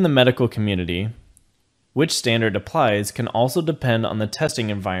 Within the medical community, which standard applies can also depend on the testing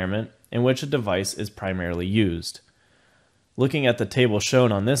environment in which a device is primarily used. Looking at the table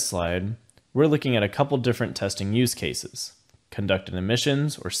shown on this slide, we're looking at a couple different testing use cases: conducted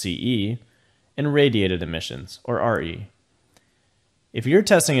emissions, or CE, and radiated emissions, or RE. If you're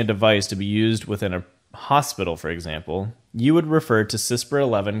testing a device to be used within a hospital, for example, you would refer to CISPR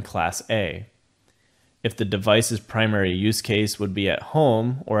 11 Class A. If the device's primary use case would be at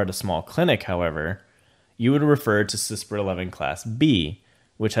home or at a small clinic, however, you would refer to CISPR 11 Class B,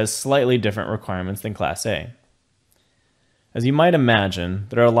 which has slightly different requirements than Class A. As you might imagine,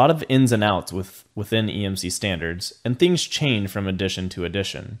 there are a lot of ins and outs within EMC standards, and things change from edition to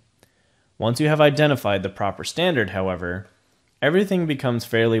edition. Once you have identified the proper standard, however, everything becomes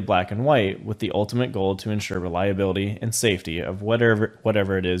fairly black and white, with the ultimate goal to ensure reliability and safety of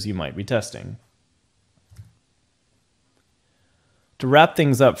whatever it is you might be testing. To wrap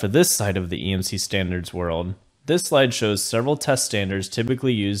things up for this side of the EMC standards world, this slide shows several test standards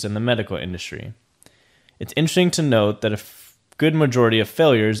typically used in the medical industry. It's interesting to note that a good majority of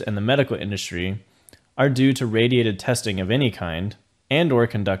failures in the medical industry are due to radiated testing of any kind and/or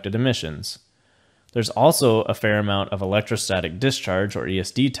conducted emissions. There's also a fair amount of electrostatic discharge, or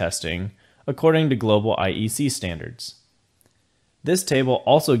ESD testing, according to global IEC standards. This table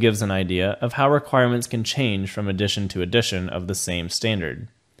also gives an idea of how requirements can change from edition to edition of the same standard.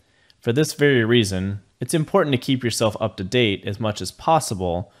 For this very reason, it's important to keep yourself up to date as much as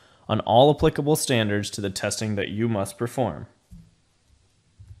possible on all applicable standards to the testing that you must perform.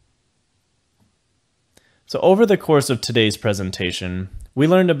 So over the course of today's presentation, we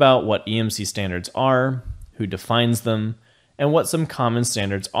learned about what EMC standards are, who defines them, and what some common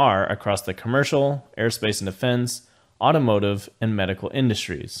standards are across the commercial, aerospace and defense, automotive, and medical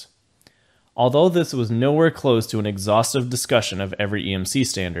industries. Although this was nowhere close to an exhaustive discussion of every EMC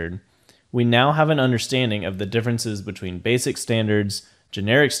standard, we now have an understanding of the differences between basic standards,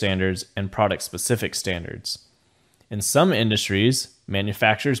 generic standards, and product-specific standards. In some industries,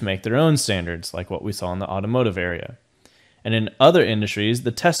 manufacturers make their own standards, like what we saw in the automotive area. And in other industries,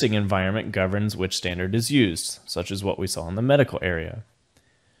 the testing environment governs which standard is used, such as what we saw in the medical area.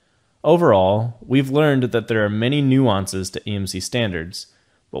 Overall, we've learned that there are many nuances to EMC standards,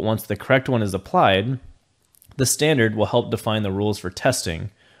 but once the correct one is applied, the standard will help define the rules for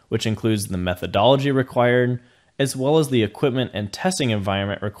testing, which includes the methodology required, as well as the equipment and testing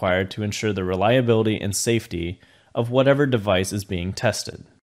environment required to ensure the reliability and safety of whatever device is being tested.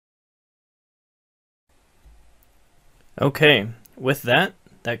 Okay, with that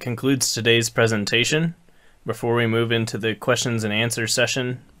concludes today's presentation. Before we move into the questions and answers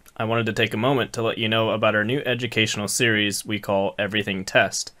session, I wanted to take a moment to let you know about our new educational series we call Everything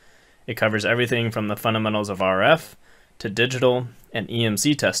Test. It covers everything from the fundamentals of RF to digital and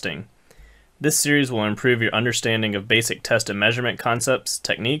EMC testing. This series will improve your understanding of basic test and measurement concepts,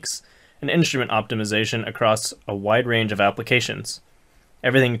 techniques, and instrument optimization across a wide range of applications.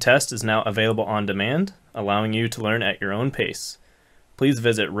 Everything Test is now available on demand, allowing you to learn at your own pace. Please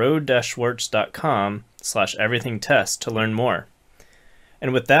visit rohde-schwarz.com/everythingtest to learn more.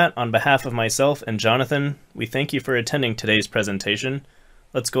 And with that, on behalf of myself and Jonathan, we thank you for attending today's presentation.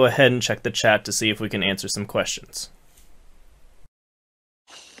 Let's go ahead and check the chat to see if we can answer some questions.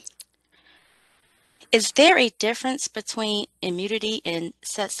 Is there a difference between immunity and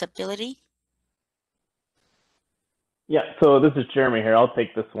susceptibility? Yeah, so this is Jeremy here. I'll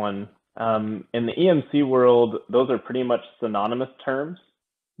take this one. In the EMC world, those are pretty much synonymous terms.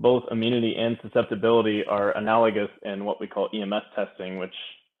 Both immunity and susceptibility are analogous in what we call EMS testing, which,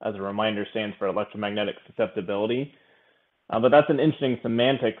 as a reminder, stands for electromagnetic susceptibility. But that's an interesting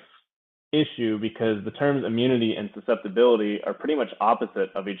semantics issue because the terms immunity and susceptibility are pretty much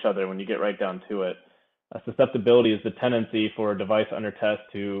opposite of each other when you get right down to it. Susceptibility is the tendency for a device under test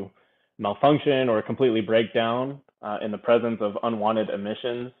to malfunction or completely break down in the presence of unwanted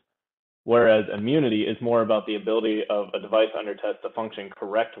emissions, whereas immunity is more about the ability of a device under test to function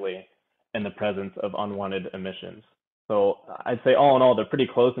correctly in the presence of unwanted emissions. So I'd say all in all, they're pretty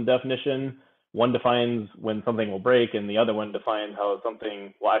close in definition. One defines when something will break and the other one defines how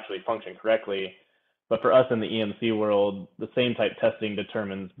something will actually function correctly. But for us in the EMC world, the same type testing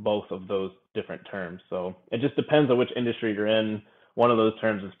determines both of those different terms. So it just depends on which industry you're in. One of those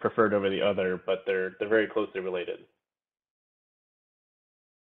terms is preferred over the other, but they're very closely related.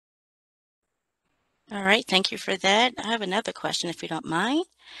 All right, thank you for that. I have another question, if you don't mind.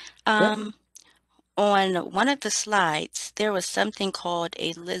 Sure. On one of the slides, there was something called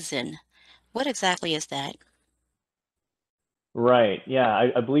a LISN. What exactly is that? Right.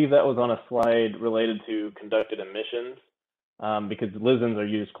 Yeah, I believe that was on a slide related to conducted emissions because LISNs are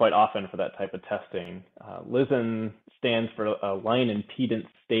used quite often for that type of testing. LISN stands for a line impedance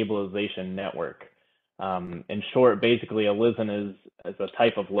stabilization network. In short, basically a LISN is a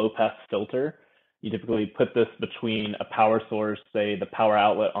type of low-pass filter. You typically put this between a power source, say the power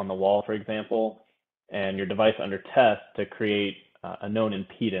outlet on the wall, for example, and your device under test to create a known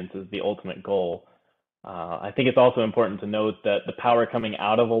impedance is the ultimate goal. I think it's also important to note that the power coming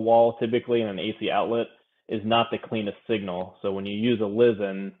out of a wall, typically in an AC outlet, is not the cleanest signal. So when you use a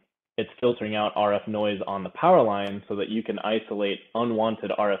LISN, it's filtering out RF noise on the power line so that you can isolate unwanted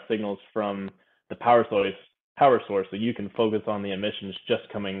RF signals from the power source so you can focus on the emissions just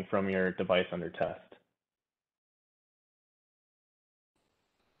coming from your device under test.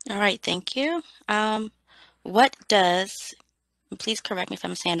 All right, thank you. What does, please correct me if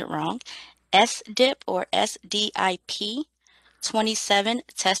I'm saying it wrong, SDIP or SDIP 27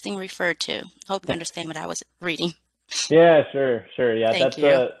 testing refer to? Hope you understand what I was reading. Yeah, sure. Yeah, Thank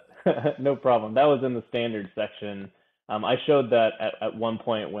you. no problem. That was in the standards section. I showed that at one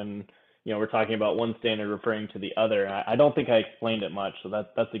point when we're talking about one standard referring to the other. I don't think I explained it much, so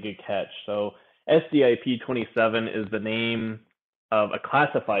that's a good catch. So SDIP 27 is the name of a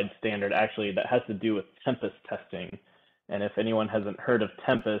classified standard actually that has to do with Tempest testing. And if anyone hasn't heard of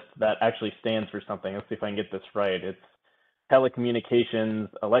Tempest, that actually stands for something. Let's see if I can get this right. It's telecommunications,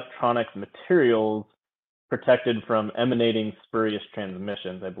 electronics materials protected from emanating spurious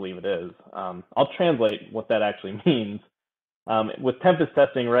transmissions, I believe it is. I'll translate what that actually means. With Tempest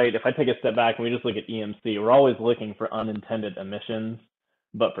testing, right, if I take a step back and we just look at EMC, we're always looking for unintended emissions.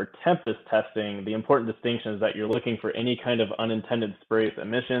 But for Tempest testing, the important distinction is that you're looking for any kind of unintended spurious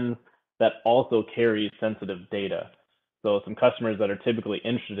emissions that also carry sensitive data. So some customers that are typically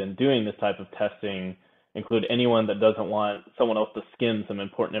interested in doing this type of testing include anyone that doesn't want someone else to skim some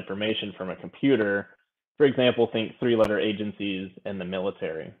important information from a computer. For example, think three-letter agencies and the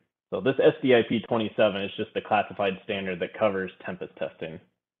military. So this SDIP 27 is just the classified standard that covers Tempest testing.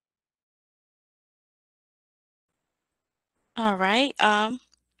 All right. How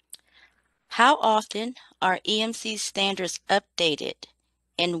often are EMC standards updated,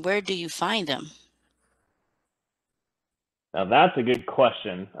 and where do you find them? Now that's a good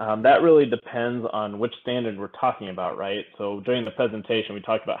question. That really depends on which standard we're talking about, right? So during the presentation, we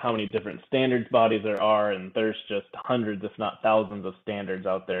talked about how many different standards bodies there are, and there's just hundreds, if not thousands, of standards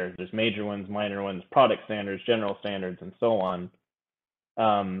out there. There's major ones, minor ones, product standards, general standards, and so on.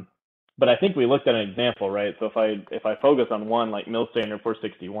 But I think we looked at an example, right? So if I focus on one like MIL standard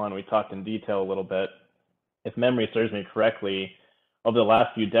 461, we talked in detail a little bit. If memory serves me correctly, over the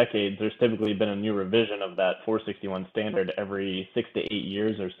last few decades, there's typically been a new revision of that 461 standard every 6 to 8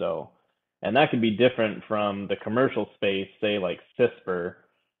 years or so. And that could be different from the commercial space, say like CISPR,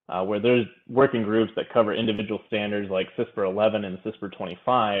 where there's working groups that cover individual standards like CISPR 11 and CISPR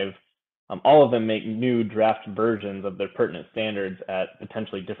 25. All of them make new draft versions of their pertinent standards at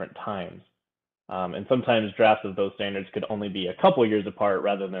potentially different times. And sometimes drafts of those standards could only be a couple years apart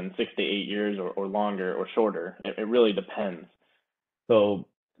rather than 6 to 8 years or longer or shorter. It really depends. So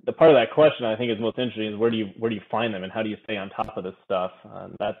the part of that question I think is most interesting is where do you find them and how do you stay on top of this stuff?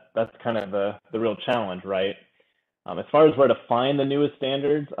 That's kind of the real challenge, right? As far as where to find the newest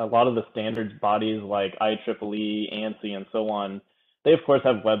standards, a lot of the standards bodies like IEEE, ANSI, and so on, they of course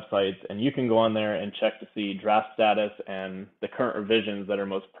have websites, and you can go on there and check to see draft status and the current revisions that are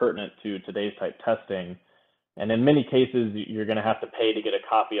most pertinent to today's type testing. And in many cases, you're going to have to pay to get a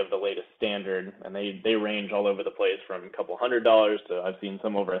copy of the latest standard, and they range all over the place from a couple $100s to I've seen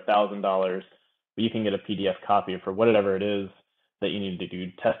some over $1,000. But you can get a PDF copy for whatever it is that you need to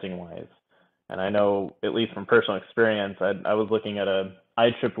do testing wise. And I know, at least from personal experience, I was looking at a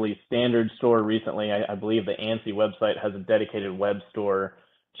IEEE standard store recently. I believe the ANSI website has a dedicated web store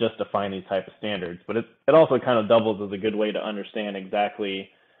just to find these type of standards. But it also kind of doubles as a good way to understand exactly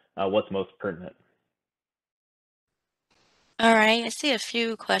what's most pertinent. All right, I see a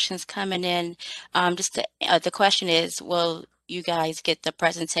few questions coming in. The question is, will you guys get the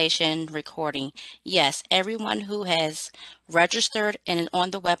presentation recording? Yes, everyone who has registered and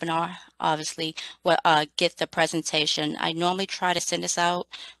on the webinar, obviously, will get the presentation. I normally try to send this out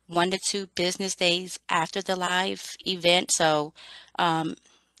 1 to 2 business days after the live event, so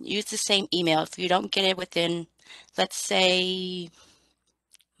use the same email. If you don't get it within, let's say,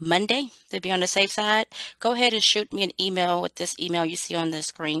 Monday, to be on the safe side, go ahead and shoot me an email with this email you see on the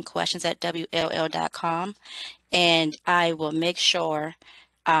screen, questions@wll.com, and I will make sure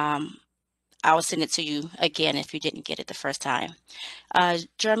I will send it to you again if you didn't get it the first time.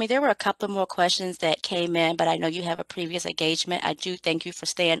 Jeremy, there were a couple more questions that came in, but I know you have a previous engagement. I do thank you for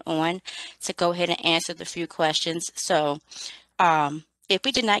staying on to go ahead and answer the few questions. So if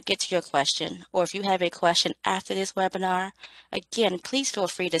we did not get to your question, or if you have a question after this webinar, again, please feel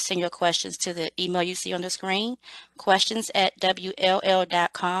free to send your questions to the email you see on the screen,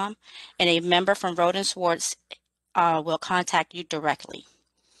 questions@wll.com, and a member from Rohde Schwarz will contact you directly.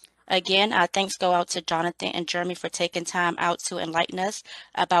 Again, our thanks go out to Jonathan and Jeremy for taking time out to enlighten us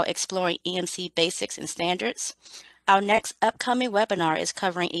about exploring EMC basics and standards. Our next upcoming webinar is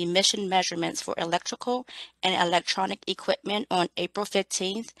covering emission measurements for electrical and electronic equipment on April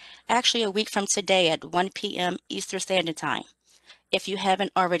 15th, actually a week from today at 1 p.m. Eastern Standard Time. If you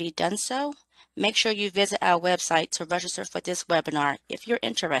haven't already done so, make sure you visit our website to register for this webinar if you're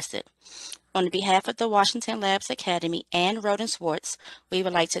interested. On behalf of the Washington Labs Academy and Rohde Schwarz, we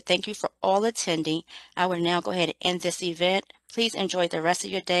would like to thank you for all attending. I will now go ahead and end this event. Please enjoy the rest of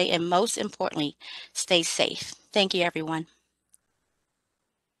your day, and most importantly, stay safe. Thank you, everyone.